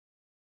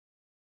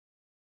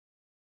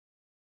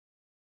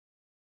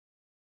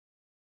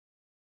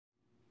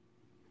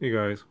Hey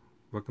guys,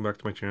 welcome back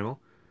to my channel.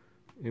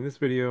 In this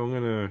video I'm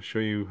going to show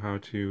you how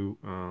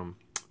to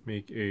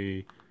make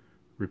a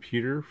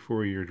repeater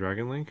for your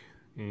Dragonlink.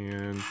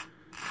 And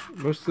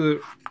most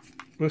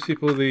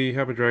people, they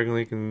have a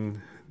Dragonlink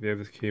and they have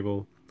this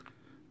cable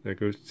that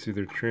goes to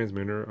their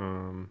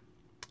transmitter.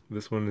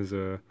 This one is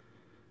a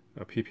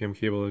PPM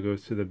cable that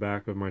goes to the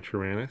back of my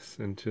Taranis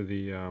and to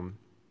the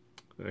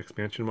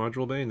expansion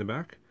module bay in the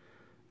back.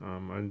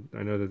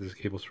 I know that this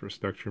cable's for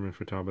Spectrum and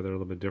for Taba, they're a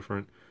little bit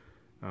different.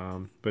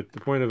 But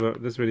the point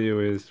of this video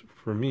is,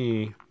 for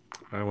me,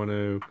 I want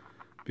to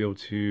be able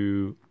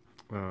to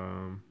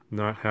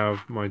not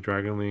have my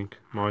Dragonlink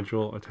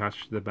module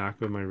attached to the back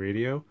of my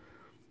radio,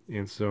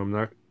 and so I'm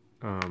not,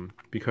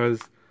 because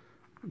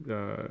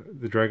the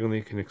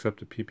Dragonlink can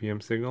accept a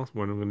PPM signal.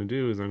 What I'm going to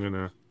do is I'm going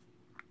to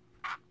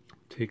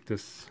take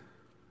this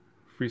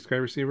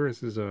FrSky receiver.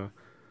 This is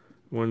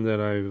one that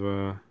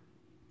I've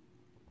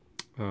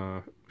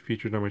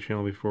featured on my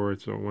channel before.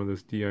 It's one of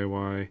those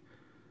DIY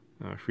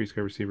FrSky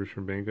receivers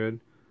from Banggood.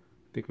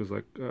 I think it was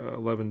like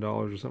 $11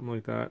 or something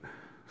like that.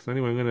 So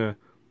anyway, I'm gonna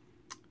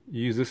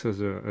use this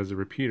as a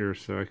repeater,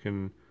 so I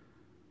can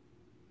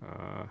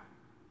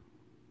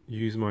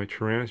use my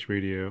Taranis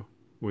radio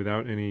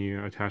without any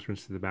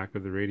attachments to the back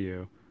of the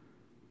radio,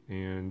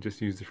 and just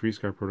use the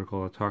FrSky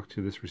protocol to talk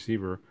to this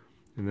receiver.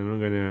 And then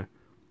I'm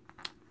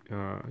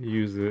gonna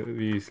use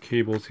these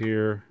cables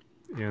here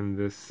and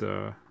this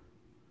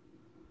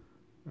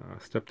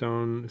step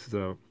down. This is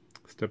a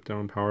step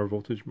down power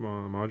voltage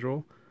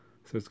module,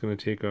 so it's going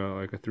to take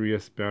like a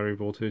 3S battery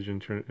voltage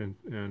and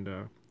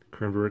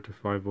convert it to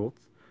 5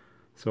 volts.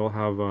 So I'll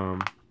have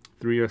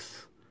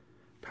 3S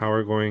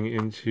power going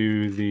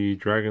into the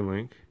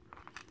Dragonlink,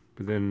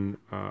 but then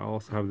I'll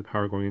also have the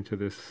power going into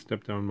this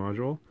step down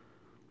module,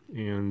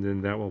 and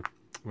then that will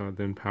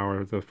then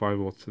power the 5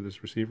 volts to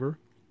this receiver.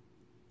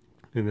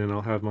 And then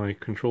I'll have my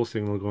control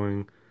signal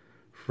going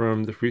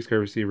from the FrSky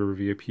receiver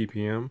via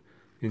PPM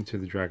into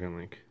the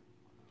Dragonlink.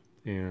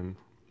 And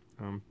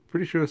I'm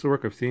pretty sure this will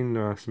work. I've seen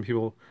some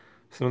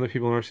of the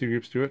people in RC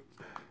groups do it.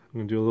 I'm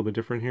going to do a little bit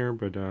different here,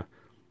 but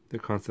the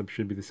concept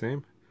should be the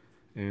same.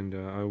 And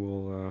I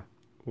will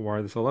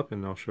wire this all up,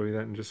 and I'll show you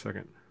that in just a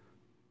second.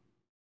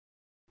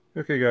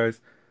 Okay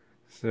guys,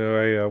 so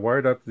I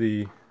wired up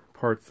the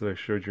parts that I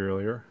showed you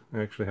earlier.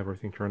 I actually have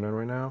everything turned on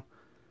right now.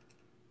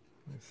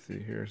 Let's see,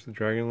 here's the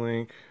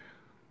Dragonlink.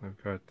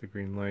 I've got the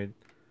green light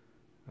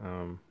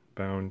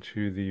bound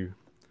to the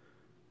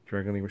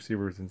Dragonlink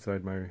receivers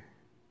inside my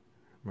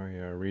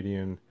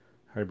Radian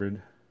hybrid.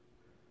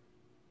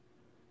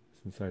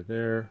 It's inside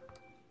there.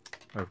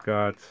 I've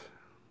got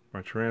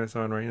my Taranis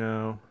on right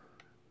now,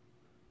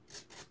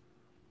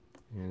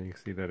 and you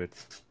can see that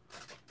it's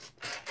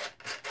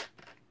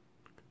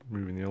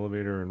moving the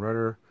elevator and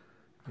rudder,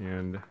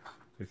 and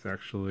it's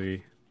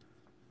actually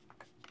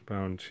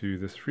bound to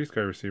this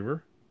FrSky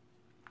receiver.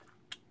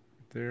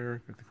 Right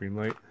there, got the green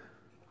light,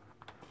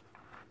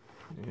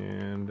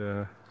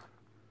 and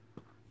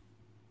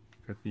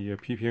got the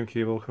PPM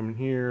cable coming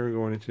here,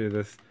 going into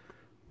this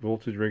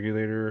voltage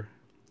regulator,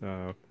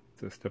 the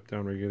step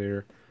down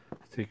regulator.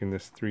 It's taking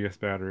this 3S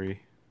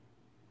battery,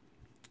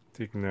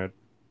 taking that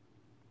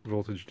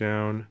voltage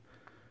down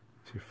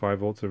to 5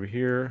 volts over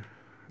here.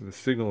 The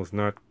signal is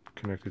not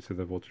connected to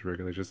the voltage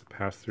regulator, just a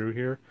pass through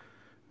here.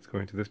 It's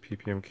going to this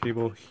PPM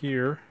cable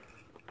here.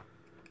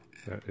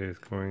 That is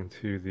going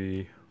to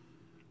the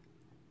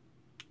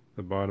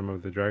bottom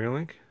of the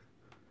Dragonlink.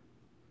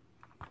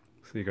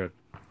 So you got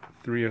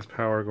 3S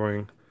power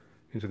going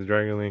into the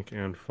Dragonlink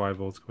and 5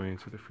 volts going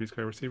into the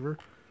FrSky receiver.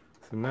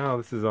 So now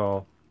this is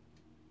all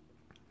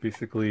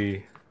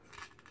basically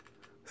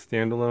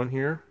standalone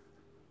here.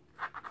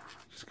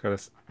 Just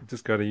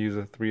gotta use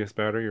a 3S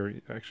battery,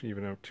 or actually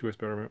even a 2S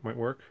battery might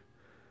work.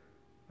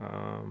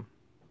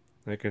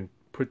 I can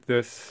put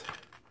this,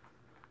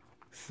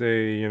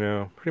 say,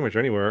 pretty much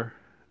anywhere.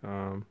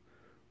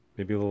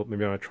 Maybe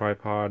on a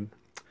tripod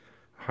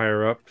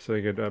higher up, so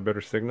you get a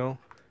better signal.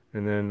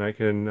 And then I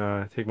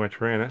can take my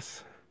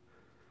Taranis,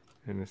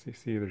 and as you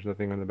see, there's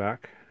nothing on the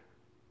back.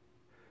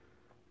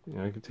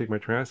 I could take my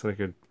Taranis, and I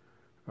could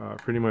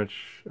pretty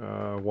much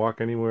walk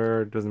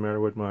anywhere. It doesn't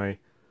matter what my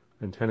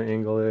antenna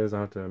angle is.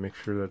 I have to make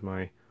sure that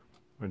my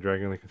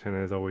Dragonlink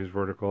antenna is always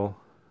vertical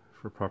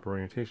for proper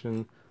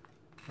orientation.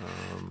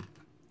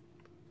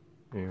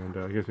 And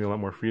it gives me a lot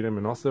more freedom,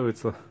 and also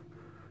it's a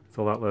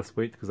lot less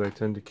weight, because I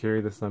tend to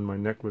carry this on my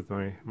neck with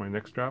my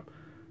neck strap,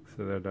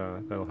 so that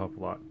that'll help a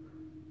lot.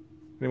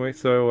 Anyway,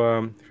 so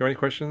if you have any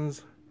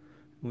questions,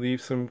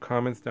 leave some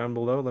comments down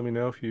below. Let me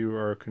know if you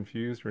are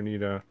confused or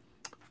need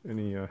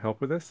any help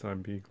with this.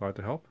 I'd be glad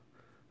to help.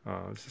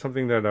 This is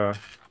something that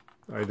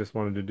I just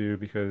wanted to do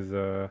because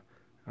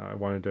I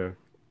wanted to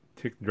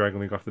take the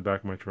Dragonlink off the back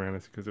of my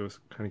Taranis, because it was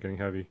kind of getting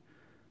heavy.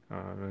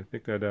 And I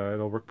think that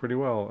it'll work pretty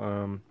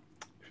well.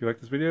 If you like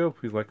this video,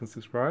 please like and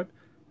subscribe,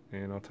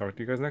 and I'll talk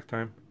to you guys next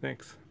time.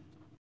 Thanks.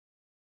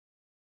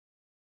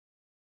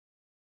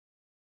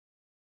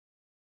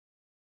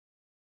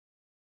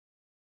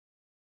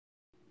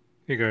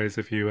 Hey guys,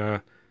 if you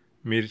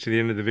made it to the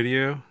end of the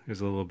video, here's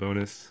a little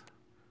bonus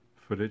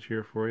footage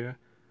here for you.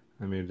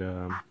 I made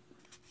a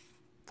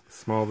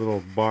small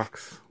little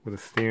box with a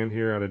stand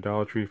here out of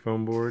Dollar Tree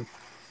foam board.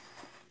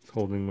 It's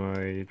holding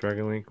my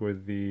Dragonlink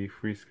with the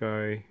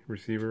FrSky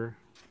receiver,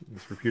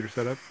 this repeater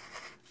setup,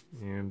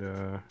 and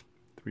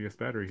 3S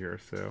battery here.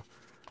 So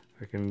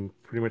I can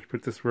pretty much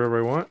put this wherever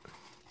I want,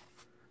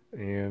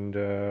 and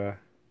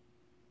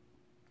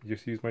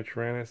just use my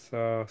Taranis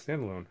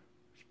standalone.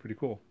 It's pretty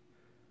cool.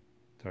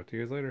 Talk to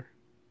you guys later.